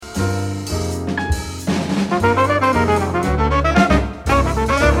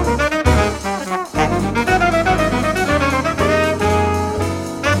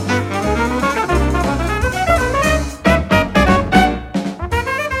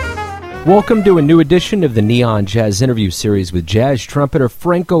Welcome to a new edition of the Neon Jazz interview series with jazz trumpeter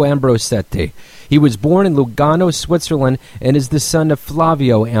Franco Ambrosetti. He was born in Lugano, Switzerland, and is the son of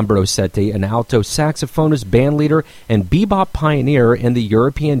Flavio Ambrosetti, an alto saxophonist, bandleader, and bebop pioneer in the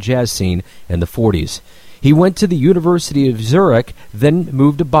European jazz scene in the 40s. He went to the University of Zurich, then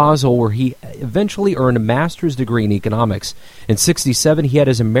moved to Basel, where he eventually earned a master's degree in economics. In '67, he had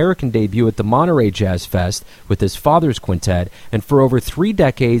his American debut at the Monterey Jazz Fest with his father's quintet, and for over 3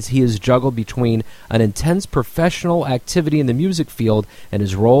 decades, he has juggled between an intense professional activity in the music field and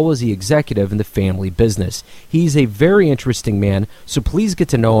his role as the executive in the family business. He's a very interesting man, so please get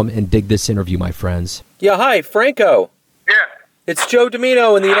to know him and dig this interview, my friends. Yeah, hi, Franco. Yeah. It's Joe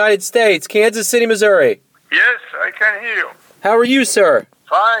Domino in the United States, Kansas City, Missouri. Yes, I can hear you. How are you, sir?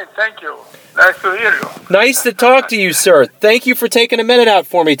 Fine, thank you. Nice to hear you. Nice to talk to you, sir. Thank you for taking a minute out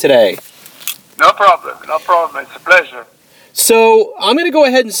for me today. No problem. It's a pleasure. So, I'm going to go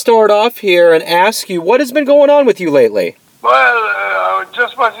ahead and start off here and ask you, what has been going on with you lately? Well, I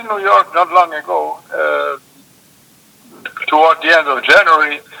just was in New York not long ago. Toward the end of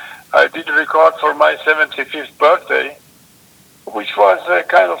January, I did record for my 75th birthday, which was a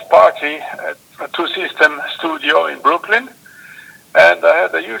kind of party at a two-system studio in Brooklyn. And I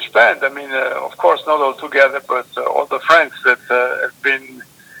had a huge band. I mean, of course, not all together, but all the friends that have been,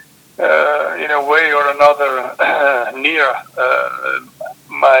 in a way or another, near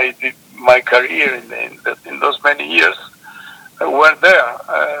my career in those many years were there.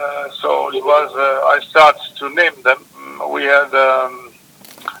 So it was, I started to name them. We had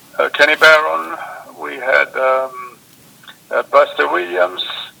Kenny Barron, we had Buster Williams,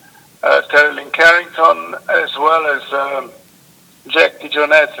 Terry Lynn Carrington, as well as Jack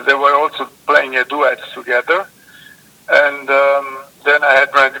DeJohnette. They were also playing a duet together. And then I had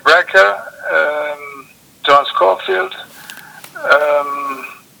Randy Brecker, John Scofield,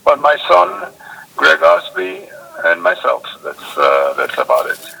 but my son, Greg Osby, and myself. That's about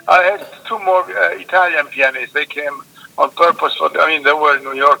it. I had 2 more Italian pianists. They came on purpose they were in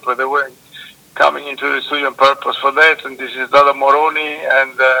New York, but they were coming into the studio on purpose for that, and this is Dada Moroni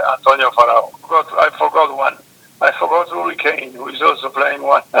and Antonio Farao. I forgot one. I forgot Uri Kane, who is also playing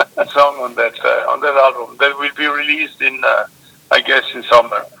one song on that album. That will be released in, I guess, in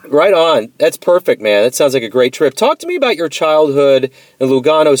summer. Right on. That's perfect, man. That sounds like a great trip. Talk to me about your childhood in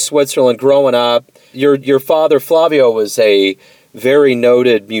Lugano, Switzerland, growing up. Your father, Flavio, was a very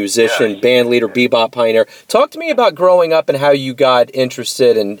noted musician, band leader, bebop pioneer. Talk to me about growing up and how you got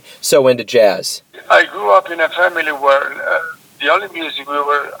interested and so into jazz. I grew up in a family where the only music we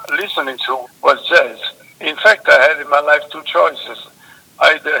were listening to was jazz. In fact, I had in my life 2 choices.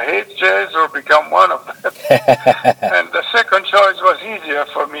 Either hate jazz or become one of them. And the second choice was easier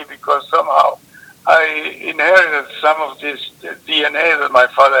for me because somehow I inherited some of this DNA that my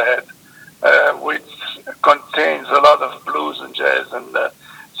father had, which contains a lot of blues and jazz, and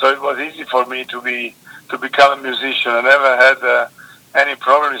so it was easy for me to become a musician. I never had any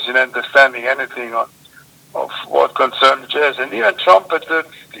problems in understanding anything of what concerned jazz, and even trumpet.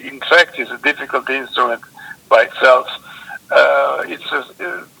 In fact, is a difficult instrument by itself. I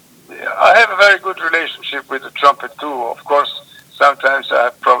have a very good relationship with the trumpet too. Of course, sometimes I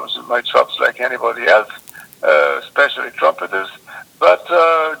have problems with my chops like anybody else, especially trumpeters. But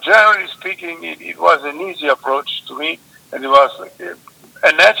generally speaking, it was an easy approach to me, and it was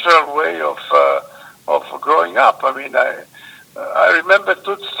a natural way of growing up. I mean, I remember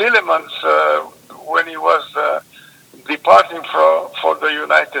Toots Thielemans when he was departing for the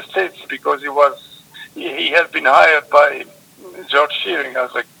United States, because he had been hired by George Shearing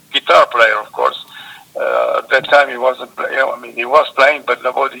as a guitar player, of course. At that time, he wasn't. He was playing, but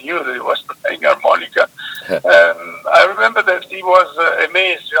nobody knew that he was playing harmonica. I remember that he was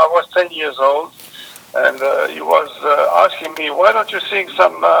amazed. I was 10 years old, and he was asking me, "Why don't you sing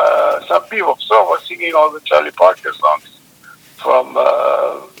some bebop?" So I was singing all the Charlie Parker songs from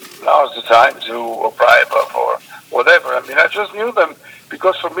Now's the Time to O'Brien or whatever. I mean, I just knew them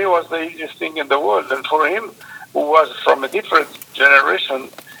because for me it was the easiest thing in the world, and for him, who was from a different generation,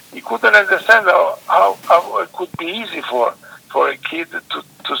 he couldn't understand how it could be easy for a kid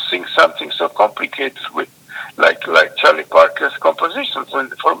to sing something so complicated with like Charlie Parker's compositions.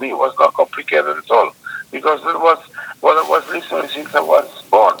 And for me, it was not complicated at all, because it was what I was listening since I was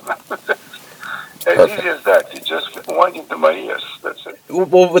born. As easy as that. It just went into my ears. That's it.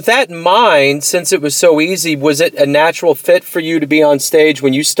 Well, with that in mind, since it was so easy, was it a natural fit for you to be on stage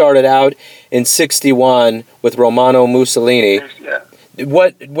when you started out in '61 with Romano Mussolini? Yeah.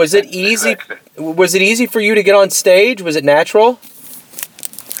 What was it easy? Exactly. Was it easy for you to get on stage? Was it natural?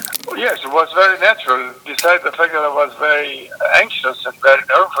 Well, yes, it was very natural. Besides the fact that I was very anxious and very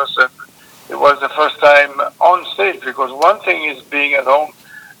nervous, and it was the first time on stage, because one thing is being at home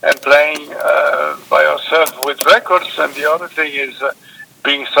and playing by yourself with records, and the other thing is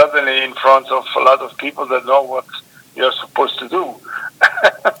being suddenly in front of a lot of people that know what you're supposed to do.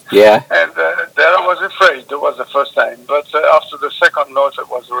 Yeah. And there I was afraid. That was the first time. But after the second note, it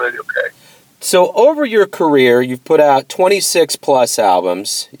was already okay. So over your career, you've put out 26 plus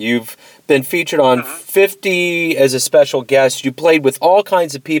albums. You've been featured on 50 as a special guest. You played with all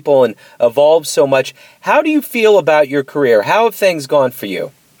kinds of people and evolved so much. How do you feel about your career? How have things gone for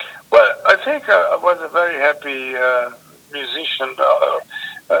you? Well, I think I was a very happy musician.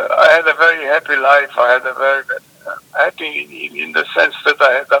 I had a very happy life. I had a very happy in the sense that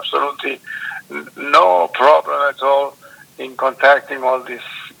I had absolutely no problem at all in contacting all these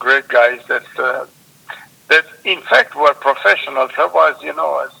great guys that in fact were professionals. I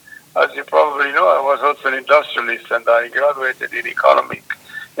was, as you probably know, I was also an industrialist, and I graduated in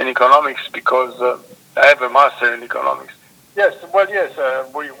economics because I have a master in economics. Yes,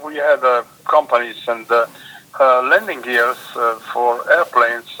 we had companies and landing gears for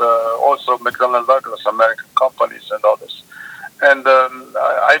airplanes, also McDonnell Douglas, American companies and others. And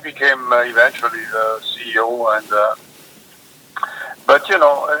I became eventually the CEO. And but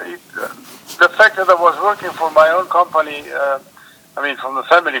the fact that I was working for my own company, from the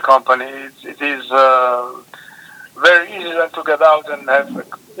family company, it is very easy then to get out and have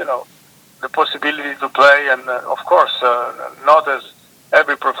the possibility to play. And of course, not as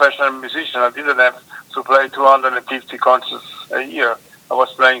every professional musician, I didn't have to play 250 concerts a year. I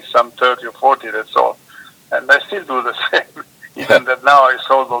was playing some 30 or 40, that's all. And I still do the same, even that now I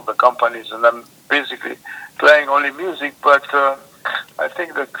sold all the companies and I'm basically playing only music. But I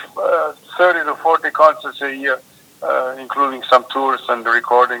think that 30 to 40 concerts a year, including some tours and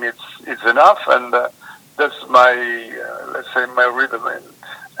recording, it's enough. And that's my, let's say, my rhythm.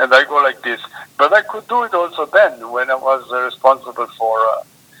 And I go like this. But I could do it also then when I was responsible for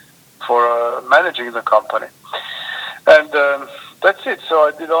managing the company. And that's it. So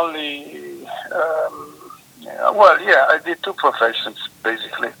I did only, I did two professions,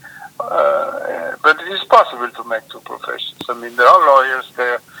 basically. But it is possible to make two professions. There are lawyers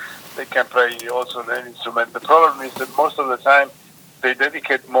there. They can play also an instrument. The problem is that most of the time they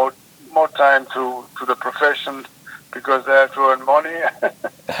dedicate more time to the profession because they have to earn money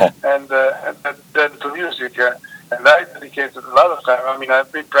and then to music. And I dedicated a lot of time.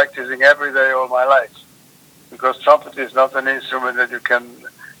 I've been practicing every day all my life because trumpet is not an instrument that you can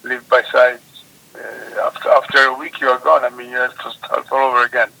live by sight. After a week you are gone. You have to start all over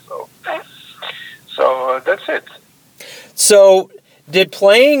again. So that's it. So did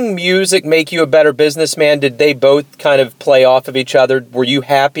playing music make you a better businessman? Did they both kind of play off of each other? Were you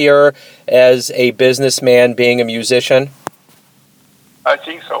happier as a businessman being a musician? I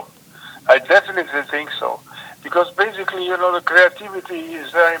think so. I definitely think so. Because basically, the creativity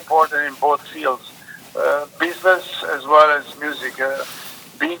is very important in both fields. Business as well as music.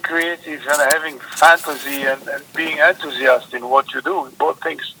 Being creative and having fantasy and being enthusiastic in what you do, both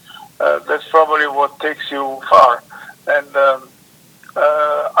things. That's probably what takes you far. And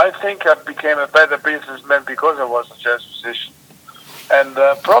I think I became a better businessman because I was a jazz musician. And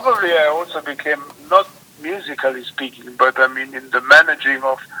probably I also became, not musically speaking, but in the managing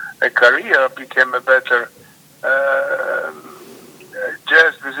of a career, I became a better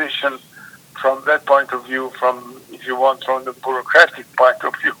jazz musician from that point of view, from the bureaucratic point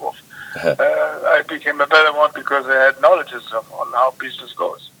of view. I became a better one because I had knowledge on how business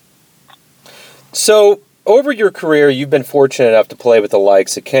goes. So, over your career, you've been fortunate enough to play with the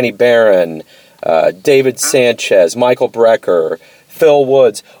likes of Kenny Barron, David Sanchez, Michael Brecker, Phil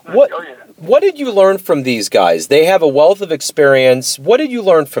Woods. What did you learn from these guys? They have a wealth of experience. What did you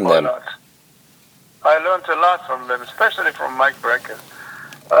learn from them? I learned a lot from them, especially from Mike Brecker.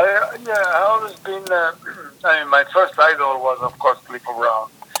 I always been, my first idol was, of course, Clifford Brown.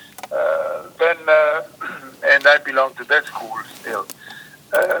 And I belonged to that school still.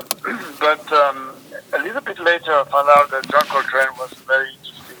 But a little bit later, I found out that John Coltrane was a very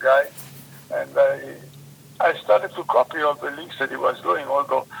interesting guy. And I started to copy all the licks that he was doing,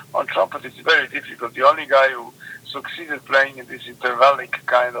 although on trumpet it's very difficult. The only guy who succeeded playing in this intervallic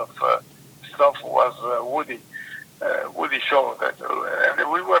kind of stuff was Woody Shaw.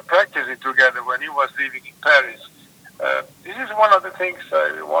 And we were practicing together when he was living in Paris. This is one of the things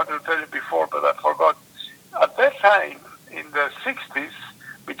I wanted to tell you before, but I forgot. At that time, in the 60s,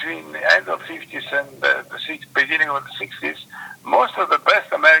 between the end of the 50s and the beginning of the 60s, most of the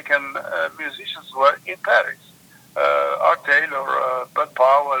best American musicians were in Paris. Art Taylor, Bud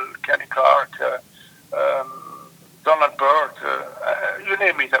Powell, Kenny Clark, Donald Byrd, you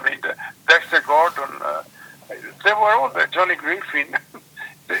name it. Dexter they were all there. Johnny Griffin,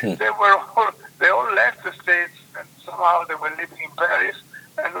 they all left the States, and somehow they were living in Paris.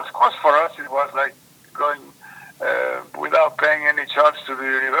 And of course, for us, it was like going without paying any charge to the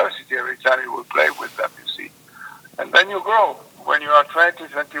university every time you would play with them, you see. And then you grow. When you are 20,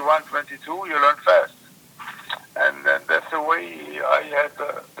 21, 22, you learn fast. And that's the way I had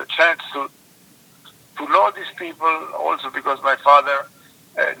the chance to know these people, also because my father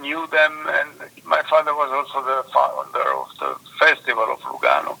knew them, and my father was also the founder of the Festival of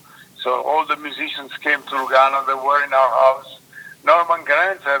Lugano. So all the musicians came to Lugano. They were in our house. Norman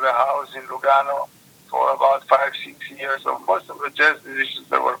Granz had a house in Lugano for about 5-6 years. So most of the jazz musicians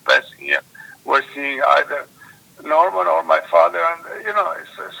that were passing here were seeing either Norman or my father, and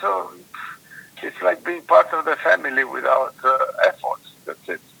so it's like being part of the family without efforts. That's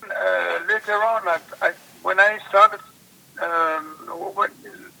it. Later on, when I started,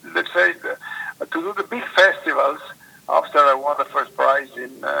 let's say, to do the big festivals, after I won the first prize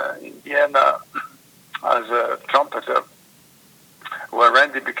in Vienna as a trumpeter, where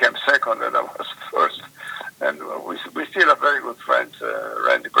Randy became second and I was first, and we still are very good friends,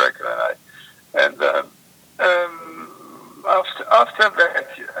 Randy Brecker and I. And after that,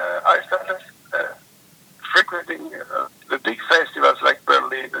 I started frequenting the big festivals like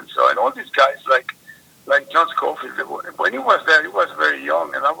Berlin and so on. All these guys like John Scofield, when he was there, he was very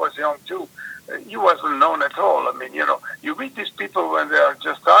young, and I was young too. He wasn't known at all. I mean, you meet these people when they are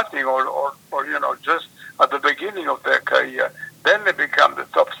just starting or just at the beginning of their career. Then they become the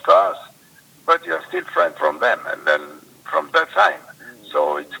top stars, but you're still friends from them, and then from that time.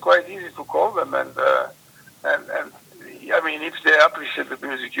 So it's quite easy to call them, and I mean, if they appreciate the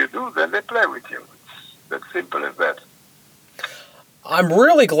music you do, then they play with you. It's as simple as that. I'm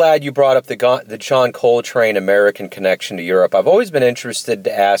really glad you brought up the John Coltrane American connection to Europe. I've always been interested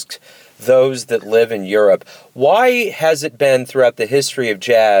to ask those that live in Europe, why has it been throughout the history of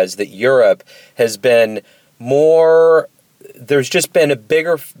jazz that Europe has been more... There's just been a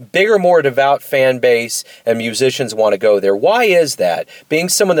bigger, more devout fan base, and musicians want to go there. Why is that? Being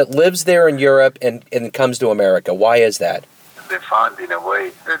someone that lives there in Europe and comes to America, why is that? They found in a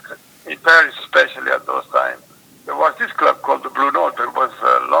way that in Paris, especially at those times, there was this club called the Blue Note. It was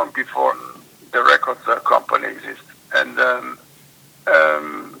long before the record company existed. And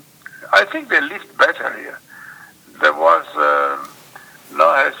I think they lived better here. There was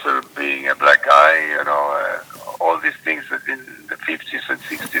no hassle being a black guy, all these things that in the 50s and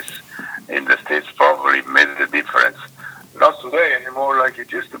 60s in the States probably made a difference. Not today anymore like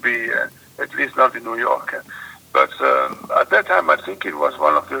it used to be, at least not in New York. But at that time, I think it was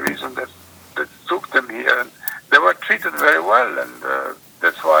one of the reasons that took them here. And they were treated very well, and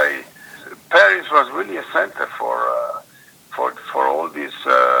that's why Paris was really a center for all these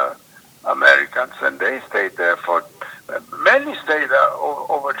Americans. And they stayed there many stayed there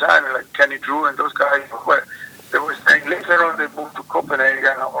over time, like Kenny Drew and those guys they were staying. Later on, they moved to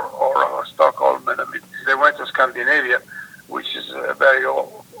Copenhagen or Stockholm. And I mean, they went to Scandinavia, which is a very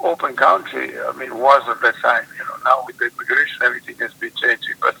open country. I mean, was at that time. Now with the immigration, everything has been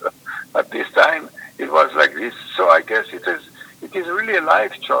changing. But at this time, it was like this. So I guess it is really a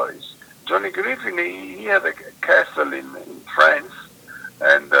life choice. Johnny Griffin, he had a castle in France,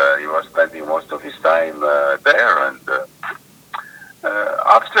 and he was spending most of his time there. And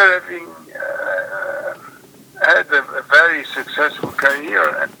after having had a very successful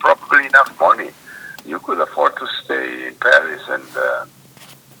career and probably enough money, you could afford to stay in Paris. And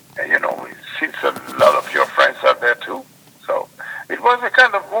since a lot of your friends are there too. So it was a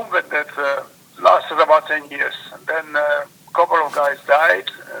kind of movement that lasted about 10 years. And then a couple of guys died,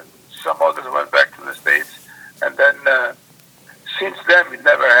 and some others went back to the States. And then since then, it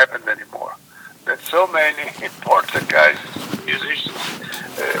never happened anymore. There's so many important guys, musicians,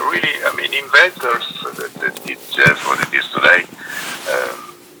 inventors that did jazz what it is today,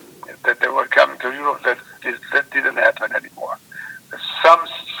 that they were coming to Europe, that didn't happen anymore.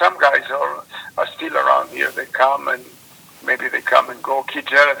 Some guys are still around here. They come and maybe they come and go. Keith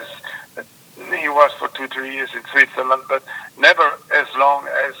Jarrett, he was for 2-3 years in Switzerland, but never as long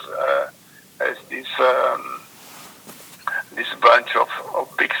as this bunch of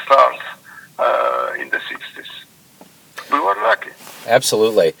big stars in the 60s. We were lucky.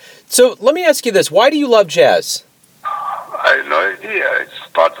 Absolutely. So let me ask you this. Why do you love jazz? I have no idea.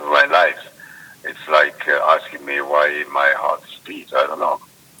 It's part of my life. It's like asking me why my heart beats. I don't know.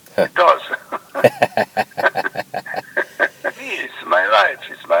 It does. It's my life.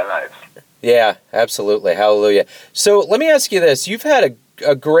 It's my life. Yeah, absolutely. Hallelujah. So let me ask you this. You've had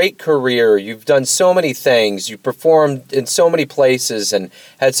a great career. You've done so many things. You've performed in so many places and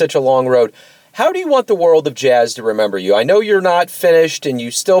had such a long road. How do you want the world of jazz to remember you? I know you're not finished and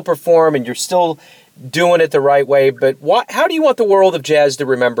you still perform and you're still doing it the right way, but how do you want the world of jazz to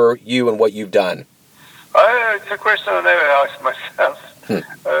remember you and what you've done? It's a question I never asked myself.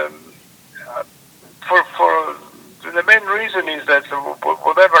 For the main reason is that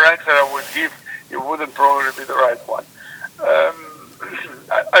whatever answer I would give, it wouldn't probably be the right one.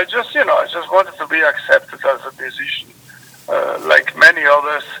 I just wanted to be accepted as a musician, like many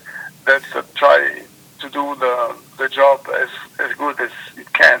others that try to do the job as good as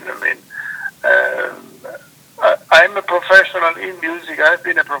it can. I mean, I'm a professional in music. I've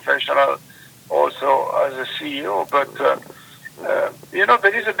been a professional also as a CEO, but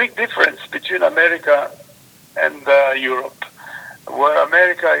there is a big difference between America and Europe, where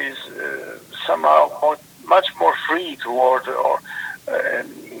America is somehow much more free toward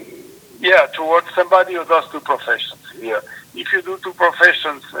somebody who does two professions. Yeah. If you do two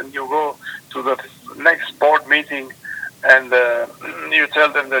professions and you go to the next board meeting and you tell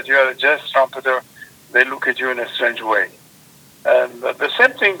them that you are a jazz trumpeter, they look at you in a strange way. And the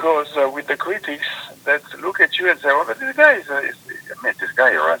same thing goes with the critics that look at you and say, "Well, this guy this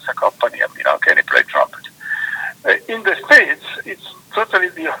guy runs a company. I mean, how can he play trumpet?" In the States, it's totally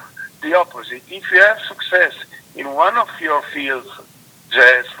the opposite. If you have success in one of your fields,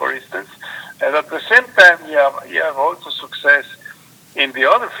 jazz, for instance, and at the same time you have also success in the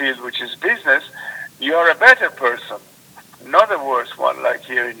other field, which is business, you are a better person, not a worse one like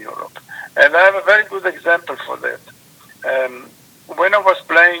here in Europe. And I have a very good example for that. When I was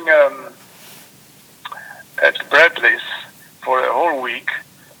playing at Bradley's for a whole week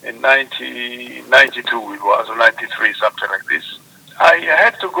in 1992, it was, or 93, something like this, I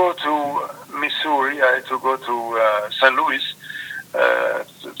had to go to Missouri, I had to go to St. Louis,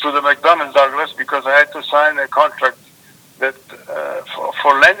 to the McDonnell Douglas, because I had to sign a contract that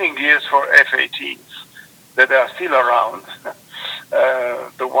for landing gears for F-18s that are still around.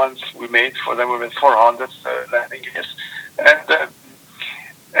 The ones we made for them, we made 400 landing gears. And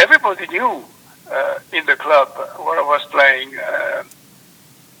everybody knew in the club where I was playing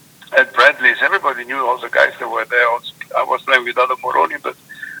at Bradley's, everybody knew all the guys that were there. I was playing with Otto Moroni, but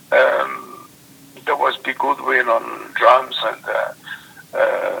there was Big Goodwin on drums and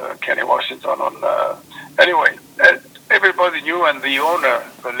Kenny Washington on... anyway, everybody knew, and the owner,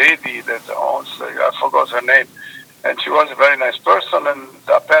 the lady that owns, I forgot her name, and she was a very nice person and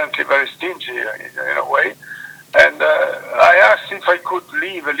apparently very stingy in a way. And I asked if I could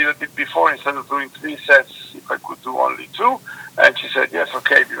leave a little bit before, instead of doing 3 sets, if I could do only 2. And she said, yes,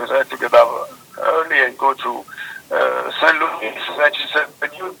 okay, because I had to get up early and go to St. Louis. And she said,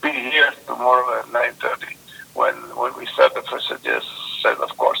 but you'll be here tomorrow at 9:30 when we start the first set. Yes, said,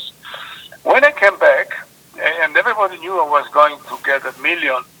 of course. When I came back, and everybody knew I was going to get $1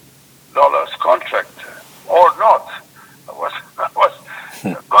 million contract, or not. I was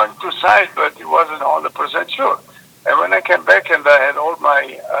going to sign, but it wasn't 100% sure. And when I came back and I had all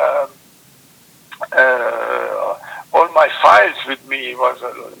my files with me, it was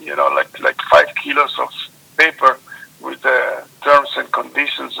like 5 kilos of paper with terms and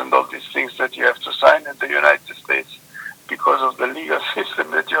conditions and all these things that you have to sign in the United States because of the legal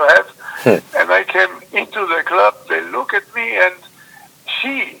system that you have. And I came into the club, they look at me, and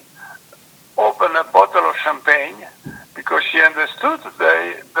she opened a bottle of champagne because she understood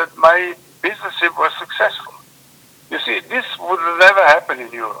that my business was successful. You see, this would never happen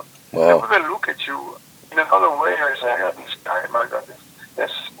in Europe. Wow. They would look at you in another way and say, oh, this guy, my God,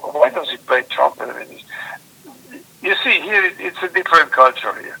 why does he play trumpet? I mean, you see, here it's a different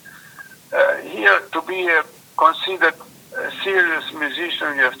culture here. Here, to be considered a serious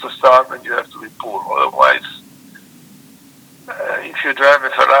musician, you have to starve and you have to be poor. Otherwise, if you drive a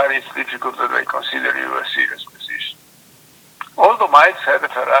Ferrari, it's difficult that they consider you a serious musician. Although Miles had a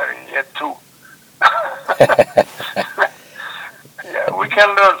Ferrari, he had 2. Yeah, we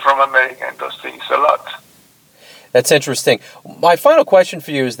can learn from America and those things a lot. That's interesting. My final question for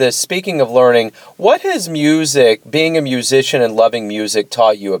you is this. Speaking of learning, what has music, being a musician and loving music,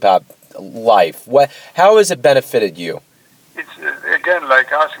 taught you about life? How has it benefited you? It's, again,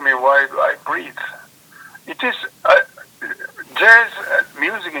 like asking me why I breathe. It is jazz,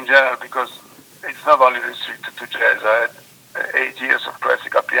 music in general, because it's not only restricted to jazz. I had 8 years of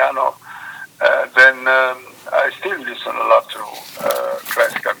classical piano. Then I still listen a lot to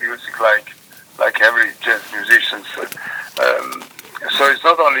classical music, like every jazz musician. So it's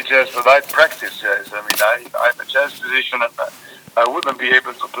not only jazz, but I practice jazz. I mean, I'm a jazz musician, and I wouldn't be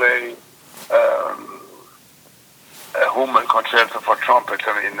able to play a Hummel concerto for trumpet.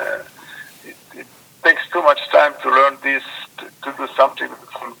 I mean, it takes too much time to learn this, to do something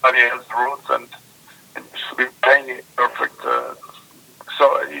somebody else's roots and should be playing it perfect.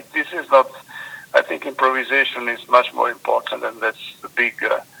 This is not. I think improvisation is much more important, and that's the big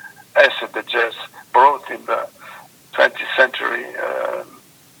asset that jazz brought in the 20th century.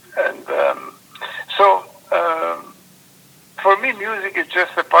 For me, music is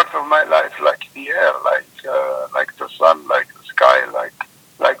just a part of my life, like the air, like the sun, like the sky,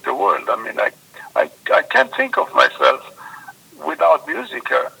 like the world. I mean, I can't think of myself without music.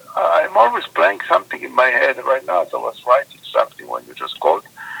 I'm always playing something in my head. Right now, I was writing something when you just called.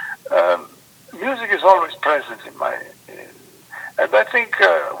 Music is always present in and I think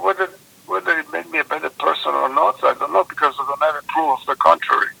whether it made me a better person or not, I don't know, because I don't have a proof of the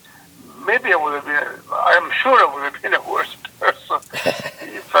contrary. Maybe I would have been. I'm sure I would have been a worse person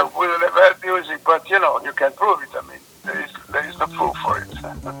if I wouldn't have had music. But you can't prove it. I mean, there is no proof for it.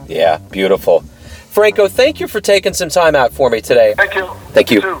 Yeah, beautiful. Franco, thank you for taking some time out for me today. Thank you. Thank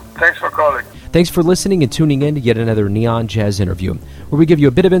you. Too. Thanks for calling. Thanks for listening and tuning in to yet another Neon Jazz interview, where we give you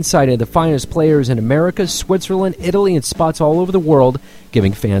a bit of insight into the finest players in America, Switzerland, Italy, and spots all over the world,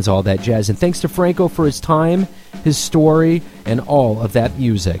 giving fans all that jazz. And thanks to Franco for his time, his story, and all of that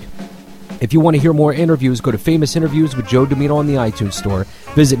music. If you want to hear more interviews, go to Famous Interviews with Joe Domino on the iTunes Store.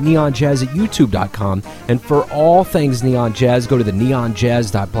 Visit neonjazz at youtube.com. And for all things Neon Jazz, go to the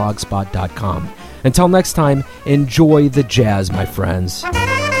neonjazz.blogspot.com. Until next time, enjoy the jazz, my friends.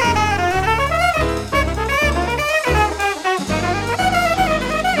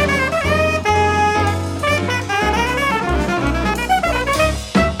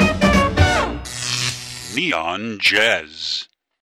 Neon Jazz.